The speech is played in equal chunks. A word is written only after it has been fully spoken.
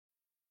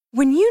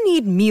When you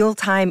need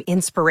mealtime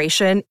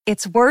inspiration,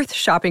 it's worth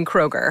shopping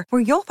Kroger,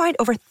 where you'll find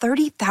over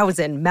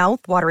 30,000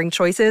 mouth-watering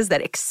choices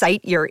that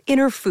excite your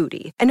inner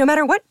foodie. And no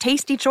matter what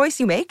tasty choice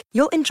you make,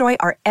 you'll enjoy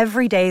our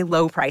everyday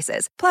low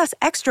prices, plus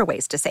extra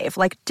ways to save,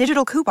 like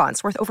digital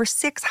coupons worth over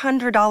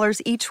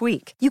 $600 each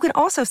week. You can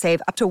also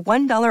save up to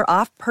 $1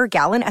 off per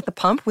gallon at the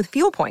pump with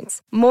fuel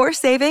points. More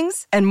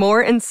savings and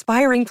more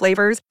inspiring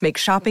flavors make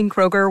shopping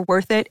Kroger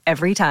worth it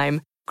every time.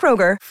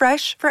 Kroger,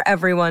 fresh for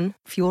everyone.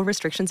 Fuel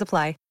restrictions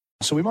apply.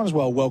 So we might as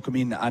well welcome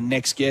in our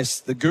next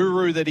guest, the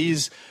guru that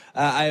is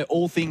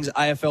all things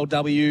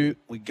AFLW.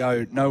 We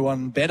go no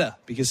one better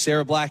because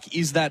Sarah Black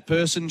is that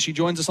person. She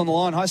joins us on the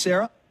line. Hi,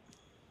 Sarah.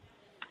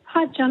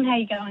 Hi, John. How are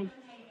you going?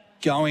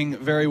 Going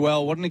very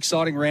well. What an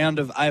exciting round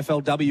of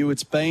AFLW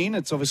it's been.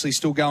 It's obviously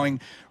still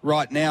going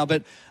right now,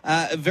 but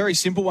a very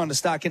simple one to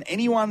start. Can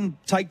anyone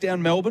take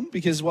down Melbourne?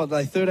 Because,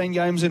 they 13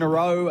 games in a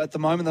row at the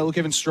moment. They look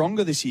even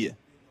stronger this year.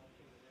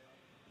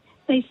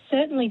 They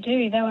certainly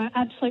do. They were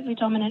absolutely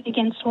dominant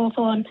against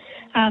Hawthorn.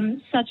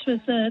 Such was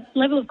the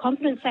level of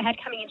confidence they had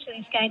coming into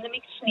this game. The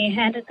Mixner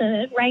handed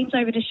the reins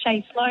over to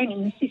Shay Sloan,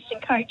 an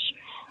assistant coach,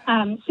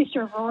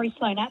 sister of Rory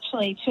Sloan,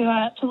 actually,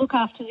 to look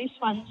after this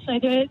one. So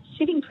they're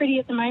sitting pretty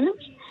at the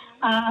moment.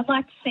 I'd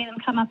like to see them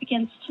come up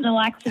against the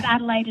likes of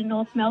Adelaide and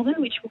North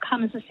Melbourne, which will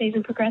come as the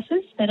season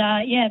progresses. But,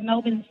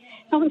 Melbourne's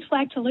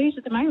flag to lose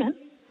at the moment.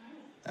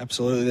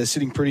 Absolutely. They're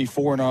sitting pretty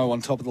 4-0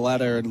 on top of the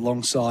ladder and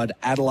alongside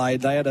Adelaide.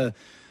 They had a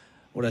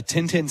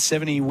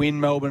 10-10-70 win,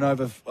 Melbourne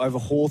over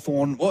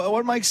Hawthorn.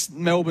 What makes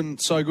Melbourne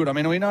so good? I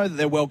mean, we know that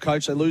they're well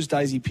coached. They lose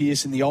Daisy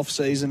Pearce in the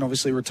off-season,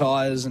 obviously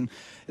retires, and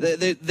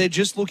they're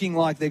just looking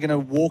like they're going to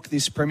walk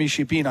this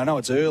premiership in. I know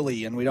it's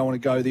early and we don't want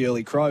to go the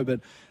early crow, but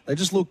they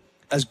just look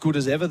as good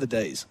as ever, the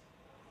Ds.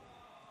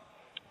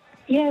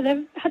 Yeah,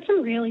 they've had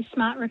some really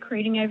smart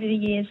recruiting over the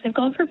years. They've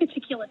gone for a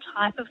particular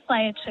type of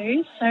player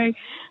too, so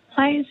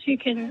players who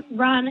can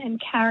run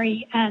and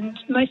carry and,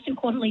 most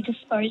importantly,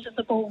 dispose of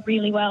the ball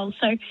really well.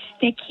 So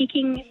their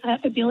kicking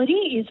ability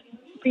is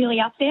really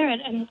up there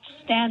and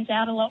stands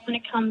out a lot when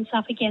it comes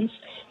up against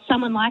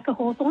someone like a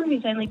Hawthorn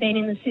who's only been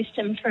in the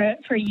system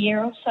for a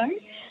year or so.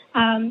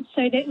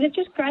 So they've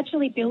just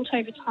gradually built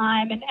over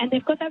time and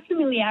they've got that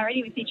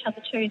familiarity with each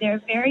other too. They're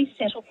a very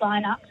settled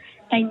lineup.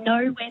 They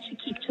know where to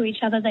kick to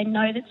each other. They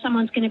know that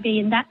someone's going to be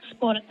in that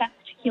spot at that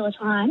particular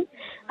time.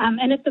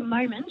 And at the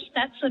moment,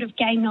 that sort of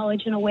game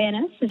knowledge and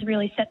awareness has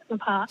really set them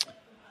apart.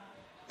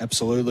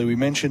 Absolutely. We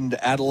mentioned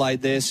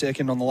Adelaide there,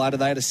 second on the ladder.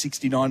 They had a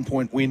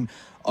 69-point win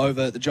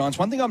over the Giants.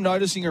 One thing I'm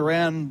noticing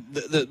around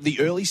the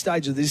early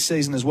stage of this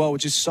season as well,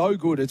 which is so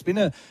good, it's been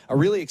a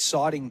really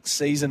exciting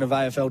season of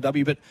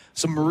AFLW, but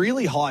some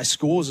really high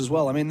scores as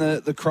well. I mean,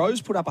 the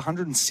Crows put up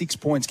 106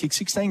 points, kicked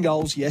 16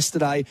 goals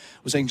yesterday.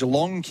 We're seeing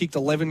Geelong kicked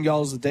 11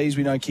 goals. The D's,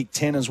 we know, kicked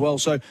 10 as well.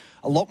 So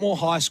a lot more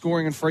high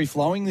scoring and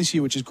free-flowing this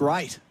year, which is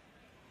great.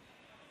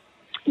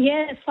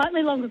 Yeah,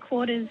 slightly longer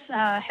quarters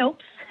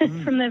helps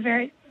from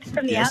the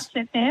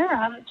outset there.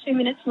 2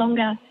 minutes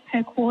longer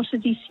per quarter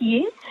this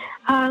year.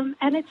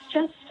 And it's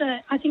just,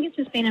 I think it's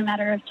just been a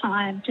matter of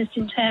time, just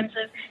in terms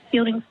of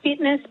building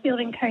fitness,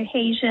 building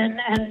cohesion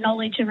and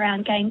knowledge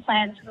around game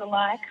plans and the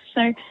like.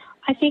 So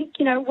I think,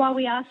 while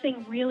we are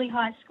seeing really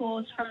high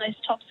scores from those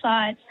top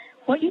sides,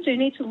 what you do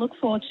need to look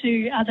for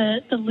too are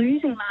the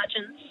losing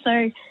margins.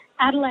 So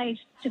Adelaide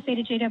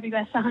defeated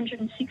GWS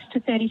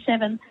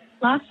 106-37.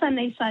 Last time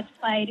these sides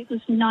played, it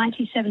was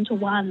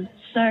 97-1.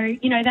 So,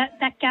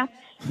 that gap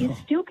is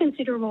still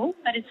considerable,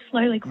 but it's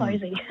slowly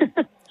closing.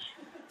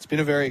 It's been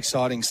a very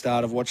exciting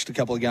start. I've watched a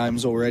couple of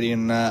games already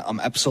and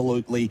I'm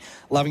absolutely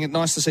loving it.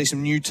 Nice to see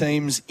some new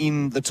teams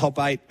in the top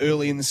 8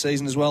 early in the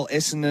season as well.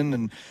 Essendon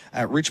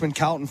and Richmond,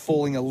 Carlton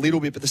falling a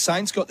little bit, but the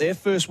Saints got their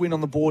first win on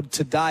the board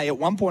today. At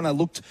one point I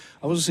was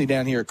obviously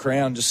down here at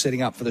Crown just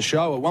setting up for the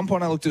show. At one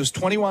point I looked, it was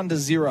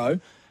 21-0.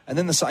 And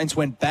then the Saints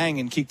went bang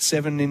and kicked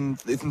 7 in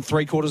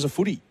 3 quarters of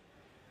footy.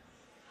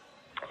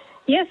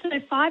 Yeah, so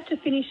 5 to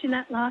finish in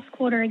that last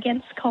quarter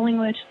against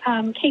Collingwood,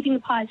 keeping the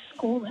Pies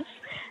scoreless.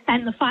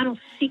 And the final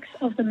 6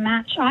 of the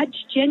match, I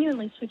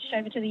genuinely switched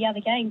over to the other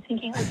game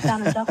thinking it was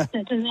done and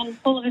dusted. And then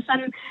all of a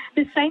sudden,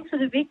 the Saints are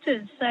the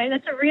victors. So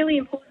that's a really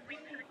important win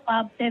for the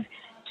club. They've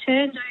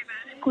turned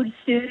over a good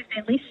third of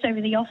their list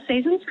over the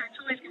off-season, so it's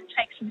always going to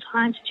take some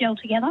time to gel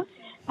together.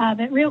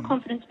 But real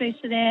confidence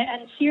booster there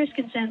and serious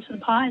concerns for the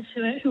Pies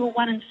who are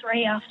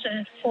 1-3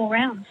 after 4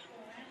 rounds.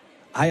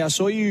 Hey, I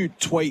saw you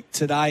tweet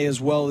today as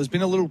well. There's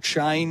been a little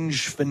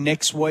change for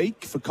next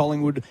week for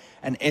Collingwood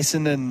and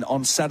Essendon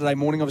on Saturday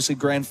morning, obviously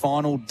grand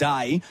final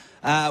day.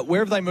 Where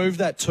have they moved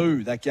that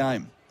to, that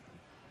game?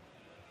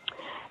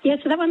 Yeah,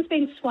 so that one's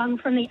been swung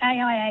from the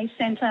AIA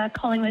Centre,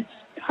 Collingwood's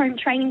home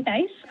training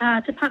base,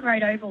 to Punt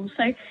Road Oval.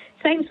 So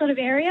same sort of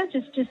area,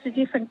 just a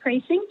different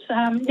precinct.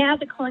 Now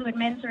that Collingwood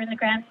men's are in the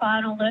grand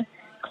final, the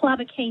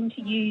club are keen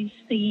to use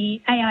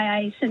the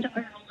AIA Centre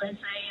Oval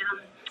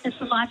as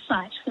the live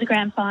site for the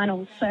grand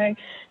final. So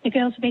the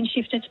girls have been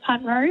shifted to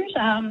Punt Road,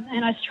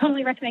 and I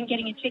strongly recommend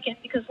getting a ticket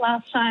because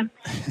last time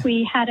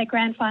we had a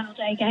grand final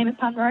day game at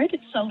Punt Road, it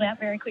sold out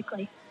very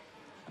quickly.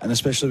 And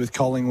especially with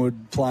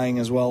Collingwood playing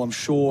as well, I'm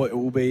sure it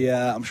will be.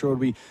 I'm sure it'll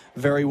be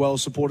very well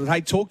supported.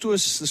 Hey, talk to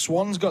us. The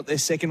Swans got their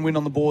second win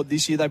on the board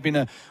this year. They've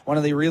been one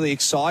of the really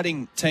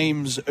exciting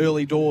teams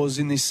early doors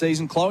in this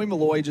season. Chloe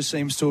Molloy just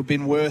seems to have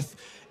been worth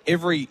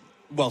every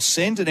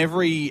cent and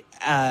every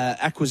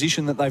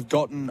acquisition that they've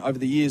gotten over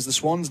the years. The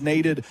Swans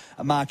needed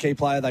a marquee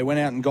player. They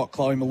went out and got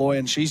Chloe Molloy,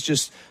 and she's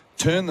just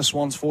turned the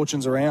Swans'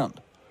 fortunes around.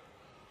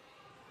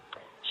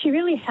 She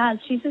really has.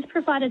 She's just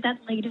provided that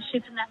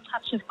leadership and that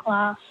touch of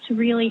class to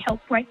really help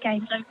break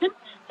games open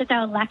that they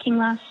were lacking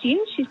last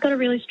year. She's got a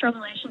really strong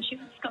relationship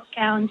with Scott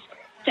Gowans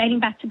dating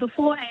back to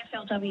before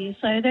AFLW,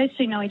 so those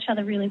two know each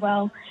other really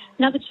well.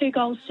 Another 2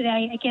 goals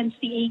today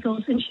against the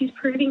Eagles, and she's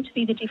proving to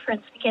be the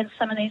difference against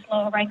some of these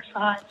lower-ranked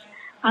sides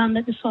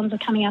that the Swans are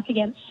coming up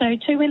against. So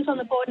 2 wins on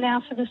the board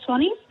now for the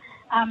Swannies,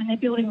 and they're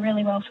building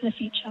really well for the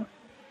future.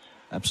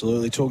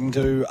 Absolutely. Talking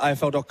to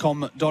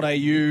afl.com.au,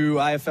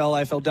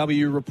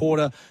 AFLW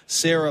reporter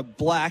Sarah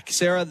Black.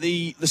 Sarah,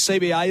 the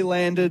CBA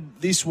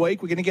landed this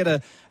week. We're going to get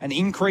an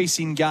increase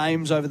in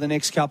games over the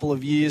next couple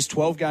of years,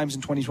 12 games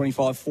in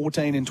 2025,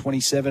 14 in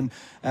 27.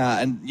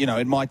 And,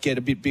 it might get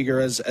a bit bigger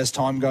as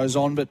time goes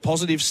on, but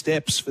positive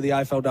steps for the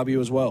AFLW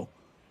as well.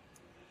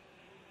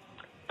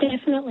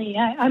 Definitely.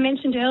 I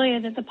mentioned earlier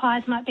that the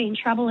Pies might be in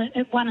trouble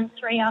at 1 and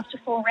 3 after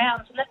 4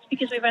 rounds, and that's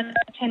because we've only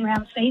got a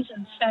 10-round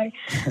season. So,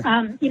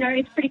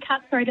 it's pretty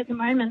cutthroat at the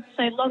moment.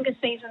 So longer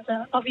seasons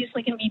are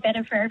obviously going to be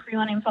better for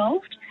everyone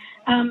involved.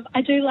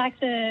 I do like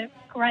the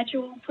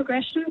gradual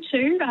progression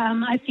too.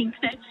 I think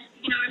that,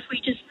 if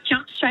we just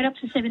jump straight up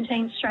to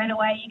 17 straight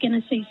away, you're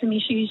going to see some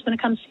issues when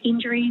it comes to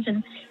injuries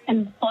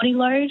and body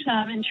load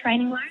and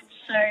training loads.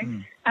 So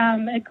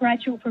a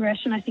gradual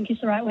progression, I think, is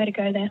the right way to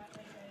go there.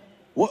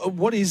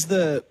 What is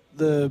the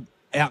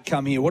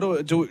outcome here?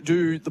 What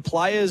do the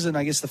players and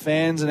I guess the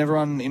fans and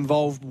everyone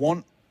involved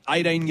want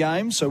 18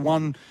 games? So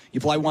you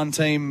play one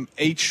team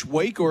each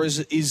week, or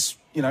is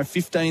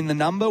 15 the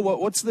number?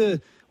 What's the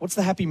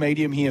happy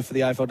medium here for the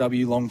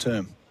AFLW long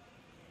term?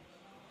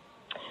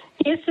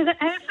 Yeah, so the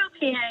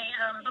AFLPA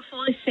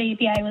before the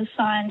CBA was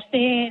signed,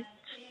 their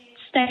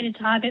stated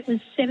target was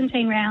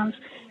 17 rounds,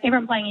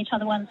 everyone playing each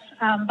other once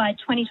by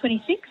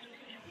 2026.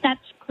 That's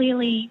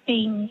clearly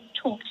been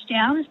talked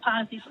down as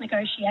part of this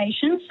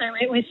negotiation. So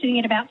we're sitting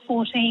at about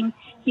 14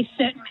 if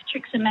certain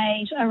metrics are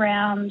made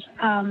around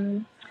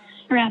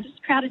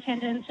crowd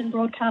attendance and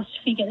broadcast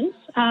figures.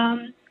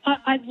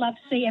 I'd love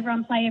to see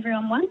everyone play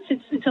everyone once.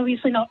 It's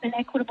obviously not an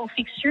equitable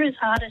fixture as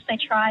hard as they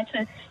try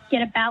to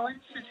get a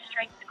balance of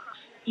strength across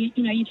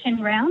your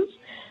 10 rounds.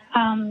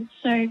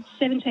 So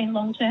 17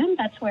 long term,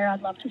 that's where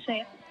I'd love to see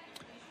it.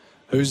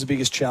 Who's the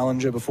biggest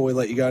challenger before we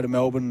let you go to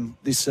Melbourne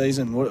this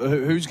season?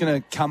 Who's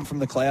going to come from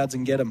the clouds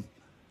and get them?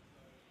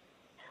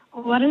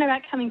 Well, I don't know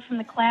about coming from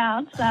the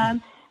clouds.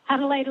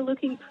 Adelaide are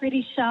looking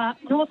pretty sharp.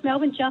 North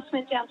Melbourne just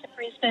went down to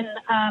Brisbane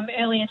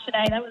earlier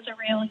today. That was a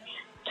really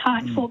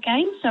tight fought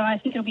game, so I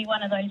think it'll be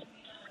one of those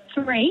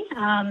 3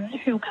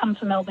 who'll come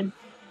for Melbourne.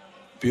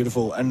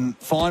 Beautiful. And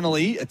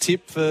finally, a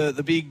tip for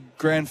the big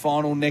grand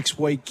final next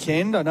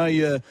weekend. I know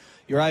you're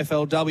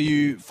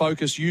AFLW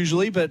focused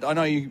usually, but I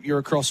know you're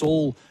across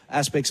all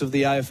aspects of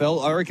the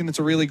AFL. I reckon it's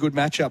a really good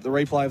matchup, the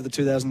replay of the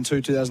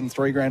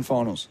 2002-2003 grand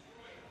finals.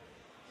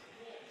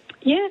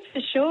 Yeah,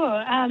 for sure.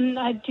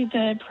 I did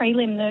the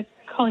prelim, the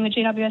Collingwood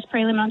GWS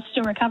prelim, and I'm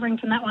still recovering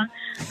from that one.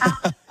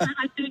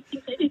 I do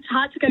think that it's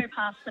hard to go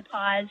past the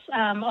Pies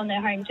on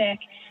their home deck.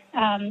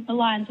 The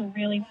Lions will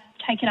really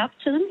take it up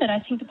to them, but I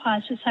think the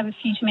Pies just have a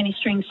few too many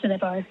strings to their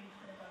bow.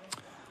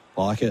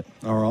 Like it.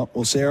 All right.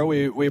 Well, Sarah,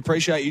 we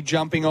appreciate you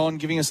jumping on,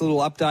 giving us a little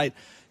update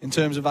in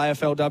terms of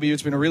AFLW.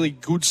 It's been a really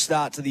good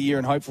start to the year,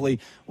 and hopefully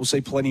we'll see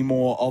plenty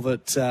more of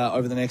it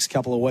over the next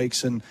couple of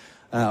weeks, and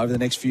over the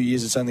next few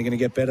years it's only going to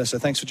get better. So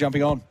thanks for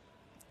jumping on.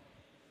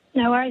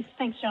 No worries.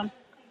 Thanks, John.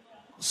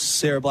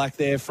 Sarah Black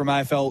there from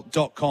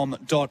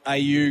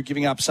afl.com.au,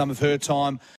 giving up some of her time